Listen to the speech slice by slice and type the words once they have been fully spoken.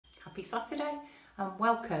happy Saturday and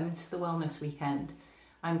welcome to the Wellness Weekend.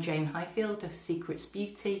 I'm Jane Highfield of Secrets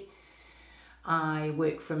Beauty. I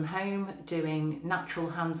work from home doing natural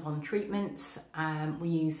hands-on treatments. We're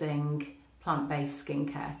using plant-based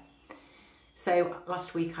skincare. So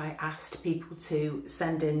last week I asked people to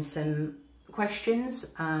send in some questions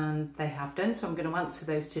and they have done, so I'm going to answer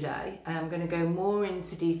those today. I'm going to go more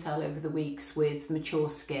into detail over the weeks with mature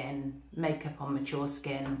skin, makeup on mature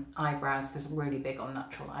skin, eyebrows, because I'm really big on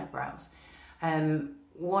natural eyebrows.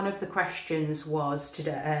 One of the questions was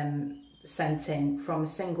today, sent in from a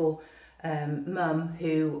single mum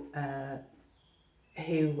who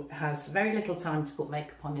has very little time to put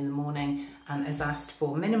makeup on in the morning and has asked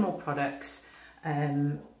for minimal products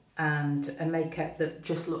and a makeup that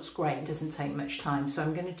just looks great and doesn't take much time. So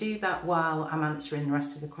I'm going to do that while I'm answering the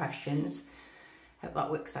rest of the questions. Hope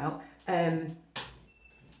that works out. Yeah,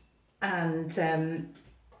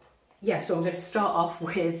 so I'm going to start off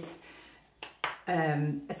with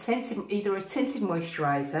either a tinted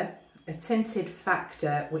moisturiser, a tinted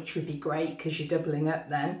factor, which would be great because you're doubling up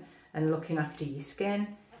then and looking after your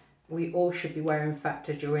skin. We all should be wearing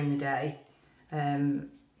factor during the day,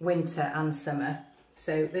 winter and summer.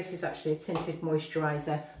 So this is actually a tinted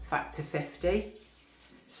moisturiser, factor 50.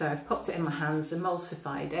 So I've popped it in my hands,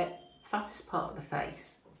 emulsified it, fattest part of the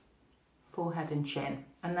face, forehead and chin,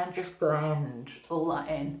 and then just blend all that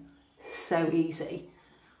in. So easy.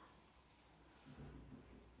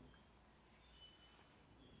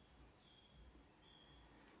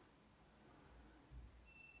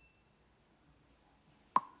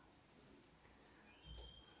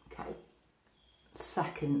 Okay,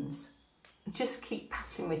 seconds. Just keep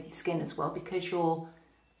patting with your skin as well, because your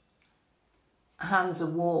hands are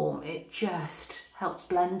warm. It just helps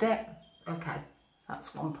blend it. Okay,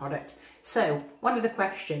 that's one product. So one of the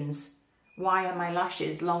questions, why are my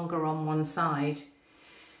lashes longer on one side?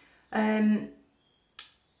 That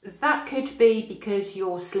could be because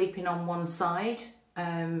you're sleeping on one side,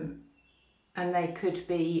 and they could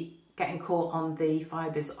be getting caught on the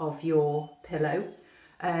fibres of your pillow.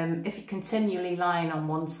 If you're continually lying on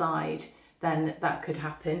one side, then that could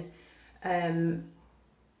happen.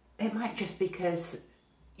 It might just because,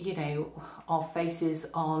 you know, our faces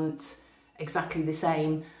aren't exactly the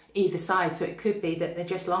same either side, so it could be that they're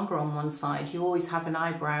just longer on one side. You always have an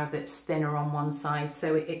eyebrow that's thinner on one side,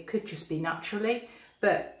 so it could just be naturally.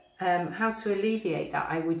 But how to alleviate that,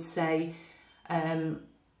 I would say a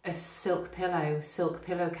silk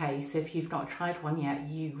pillowcase. If you've not tried one yet,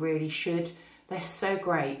 you really should. They're so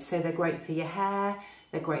great. So they're great for your hair,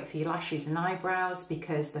 they're great for your lashes and eyebrows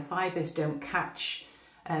because the fibres don't catch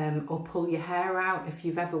or pull your hair out. If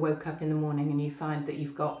you've ever woke up in the morning and you find that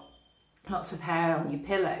you've got lots of hair on your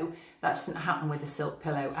pillow, that doesn't happen with a silk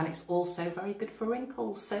pillow, and it's also very good for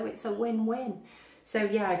wrinkles, so it's a win-win. So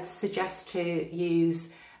yeah, I'd suggest to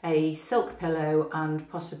use a silk pillow and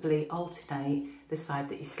possibly alternate the side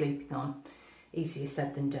that you're sleeping on. Easier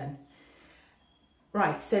said than done.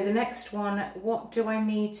 Right, so the next one, what do I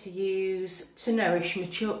need to use to nourish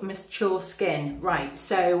mature skin? Right,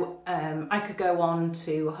 so I could go on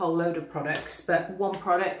to a whole load of products, but one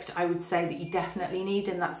product I would say that you definitely need,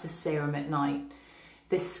 and that's a serum at night.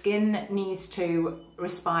 The skin needs to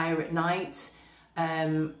respire at night,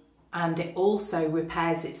 and it also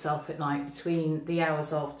repairs itself at night between the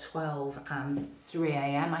hours of 12 and 3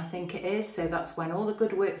 AM, I think it is. So that's when all the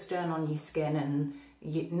good work's done on your skin, and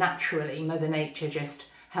naturally Mother Nature just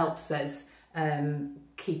helps us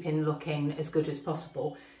keeping looking as good as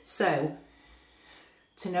possible. So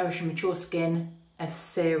to nourish mature skin, a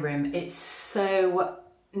serum, it's so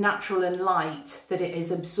natural and light that it is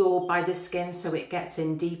absorbed by the skin, so it gets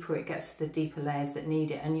in deeper, it gets to the deeper layers that need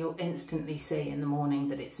it, and you'll instantly see in the morning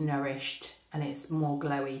that it's nourished and it's more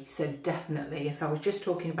glowy. So definitely, if I was just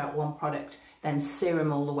talking about one product, then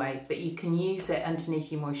serum all the way, but you can use it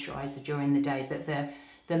underneath your moisturiser during the day. But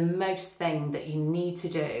the most thing that you need to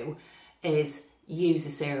do is use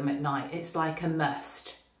a serum at night. It's like a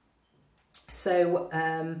must. So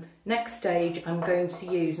next stage, I'm going to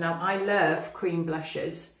use, now I love cream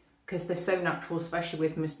blushes because they're so natural, especially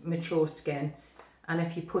with mature skin. And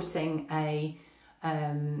if you're putting a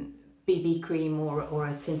BB cream or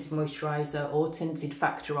a tinted moisturiser or tinted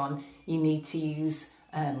factor on, you need to use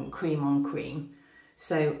cream on cream.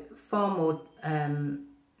 So far more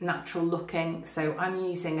natural looking. So I'm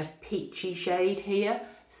using a peachy shade here.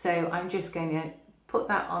 So I'm just going to put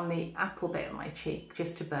that on the apple bit of my cheek,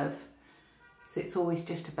 just above. So it's always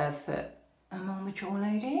just above for a more mature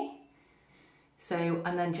lady. So,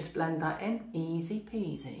 and then just blend that in, easy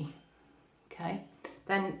peasy. Okay,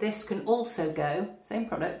 then this can also go, same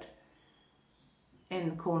product, in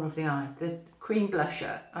the corner of the eye, the cream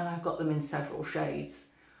blusher, and I've got them in several shades.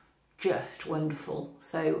 Just wonderful.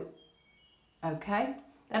 So, okay,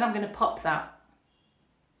 then I'm going to pop that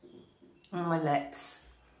on my lips.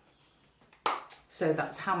 So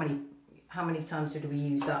that's how many times did we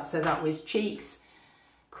use that? So that was cheeks,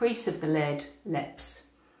 crease of the lid, lips.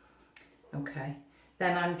 Okay,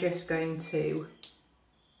 then I'm just going to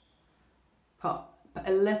put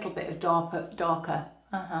a little bit of darker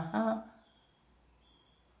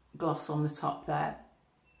gloss on the top there,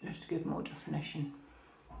 just to give more definition.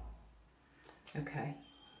 Okay,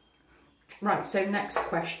 right, so next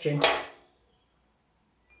question.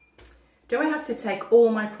 Do I have to take all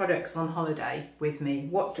my products on holiday with me?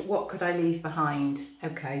 What could I leave behind?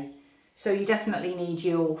 Okay, so you definitely need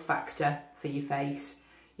your factor for your face.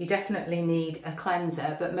 You definitely need a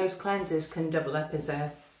cleanser, but most cleansers can double up as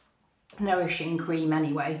a nourishing cream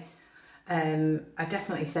anyway. I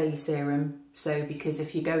definitely say your serum, so because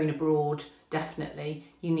if you're going abroad, definitely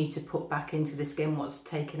you need to put back into the skin what's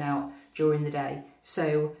taken out during the day.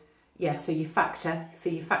 So yeah, so your factor for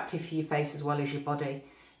your face as well as your body,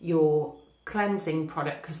 your cleansing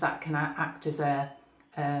product, because that can act as a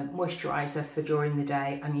moisturiser for during the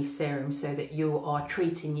day, and your serum so that you are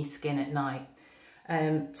treating your skin at night.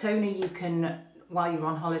 Toner, you can, while you're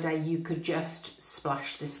on holiday, you could just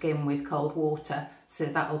splash the skin with cold water, so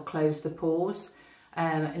that'll close the pores.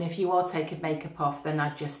 And if you are taking makeup off, then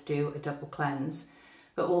I'd just do a double cleanse.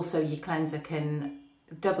 But also your cleanser can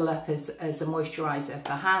double up as a moisturiser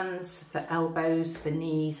for hands, for elbows, for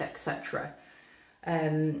knees, etc.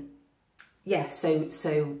 Yeah,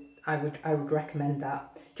 so I would recommend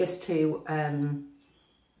that, just to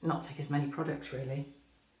not take as many products really.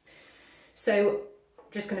 So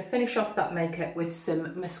just going to finish off that makeup with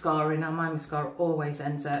some mascara. Now my mascara always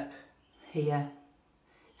ends up here,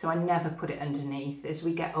 so I never put it underneath. As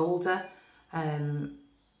we get older,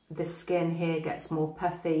 the skin here gets more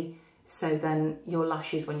puffy, so then your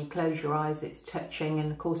lashes, when you close your eyes, it's touching,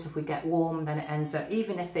 and of course if we get warm, then it ends up,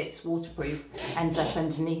 even if it's waterproof, ends up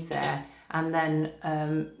underneath there, and then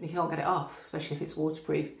you can't get it off, especially if it's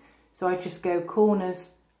waterproof. So I just go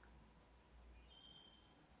corners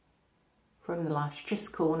from the lash,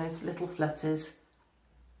 just corners, little flutters.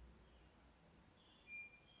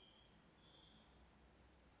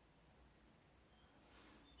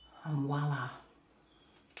 And voila.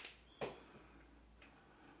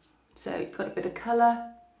 So you've got a bit of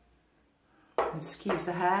colour. Excuse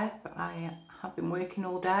the hair, but I have been working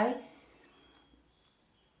all day.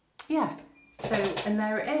 Yeah, so, and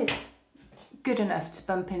there it is. Good enough to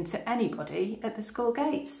bump into anybody at the school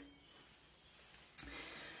gates.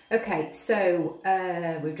 Okay, so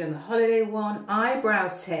we've done the holiday one. Eyebrow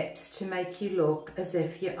tips to make you look as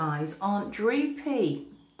if your eyes aren't droopy.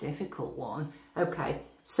 Difficult one. Okay,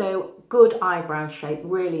 so good eyebrow shape,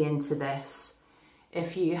 really into this.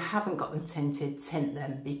 If you haven't got them tinted, tint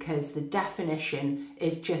them, because the definition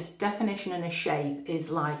is just, definition and a shape is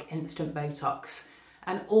like instant Botox.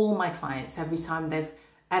 And all my clients, every time they've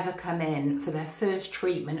ever come in for their first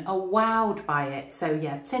treatment, are wowed by it. So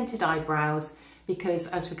yeah, tinted eyebrows, because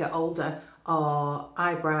as we get older, our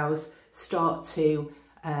eyebrows start to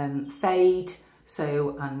fade.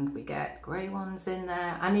 So, and we get grey ones in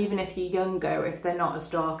there. And even if you're younger, if they're not as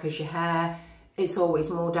dark as your hair, it's always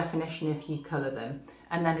more definition if you colour them.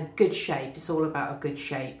 And then a good shape, it's all about a good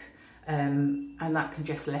shape. And that can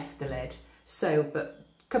just lift the lid. So, but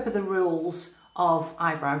a couple of the rules of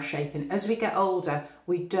eyebrow shaping. As we get older,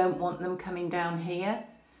 we don't want them coming down here.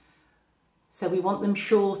 So we want them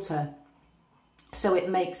shorter. So it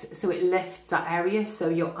lifts that area, so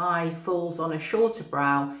your eye falls on a shorter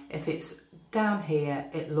brow. If it's down here,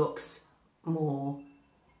 it looks more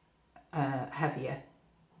heavier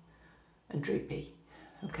and droopy.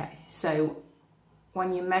 Okay, so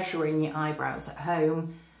when you're measuring your eyebrows at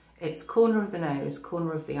home, it's corner of the nose,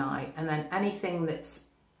 corner of the eye, and then anything that's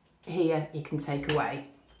here you can take away.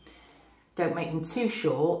 Don't make them too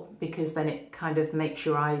short, because then it kind of makes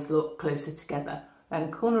your eyes look closer together.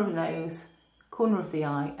 Then corner of the nose, corner of the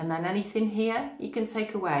eye, and then anything here you can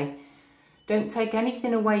take away. Don't take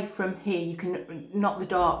anything away from here. You can, not the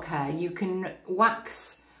dark hair, you can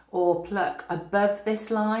wax or pluck above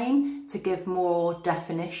this line to give more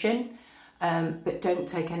definition, but don't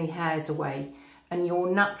take any hairs away. And your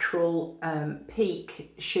natural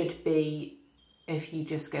peak should be, if you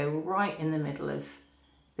just go right in the middle of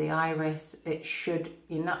the iris,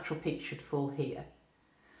 your natural peak should fall here.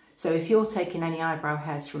 So if you're taking any eyebrow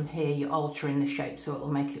hairs from here, you're altering the shape, so it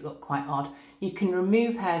will make it look quite odd. You can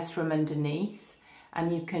remove hairs from underneath,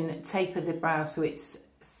 and you can taper the brow so it's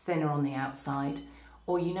thinner on the outside.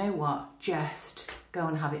 Or you know what, just go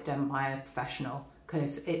and have it done by a professional,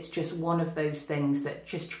 because it's just one of those things that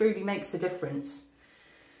just truly makes a difference.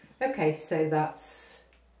 Okay, so that's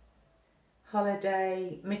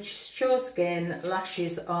Holiday, mature skin,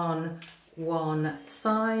 lashes on one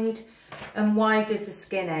side. And why did the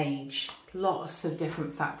skin age? Lots of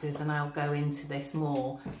different factors, and I'll go into this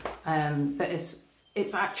more. But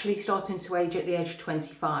it's actually starting to age at the age of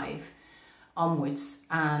 25 onwards,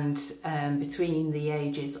 and between the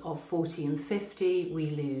ages of 40 and 50 we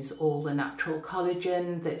lose all the natural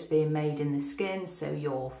collagen that's being made in the skin, so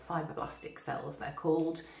your fibroblastic cells, they're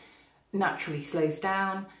called, naturally slows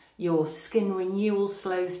down. Your skin renewal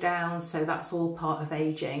slows down, so that's all part of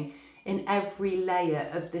aging. In every layer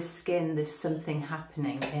of the skin there's something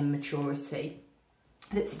happening in maturity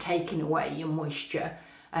that's taking away your moisture,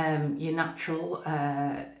 your natural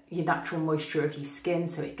moisture of your skin,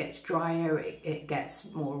 so it gets drier, it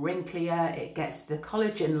gets more wrinklier, it gets the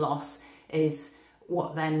collagen loss is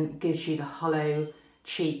what then gives you the hollow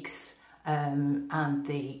cheeks and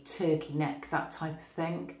the turkey neck, that type of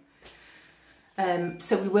thing.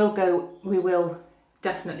 So we will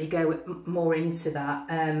definitely go more into that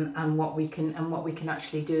and what we can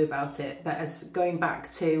actually do about it. But as going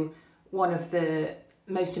back to one of the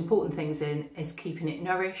most important things is keeping it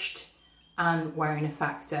nourished and wearing a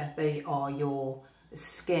factor. They are your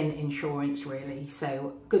skin insurance, really.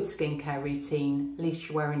 So good skincare routine, at least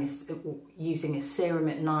you're using a serum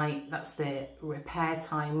at night. That's the repair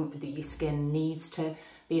time that your skin needs to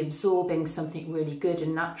be absorbing something really good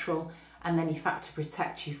and natural, and then your factor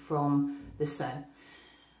protect you from the sun.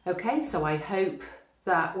 Okay, so I hope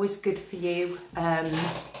that was good for you. I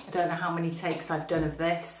don't know how many takes I've done of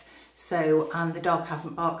this, and the dog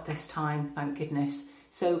hasn't barked this time, thank goodness.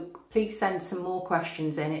 So please send some more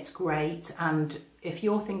questions in, it's great. And if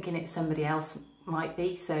you're thinking it's somebody else, might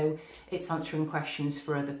be, so it's answering questions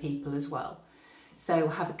for other people as well. So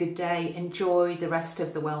have a good day, enjoy the rest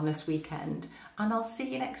of the wellness weekend, and I'll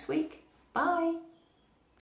see you next week. Bye.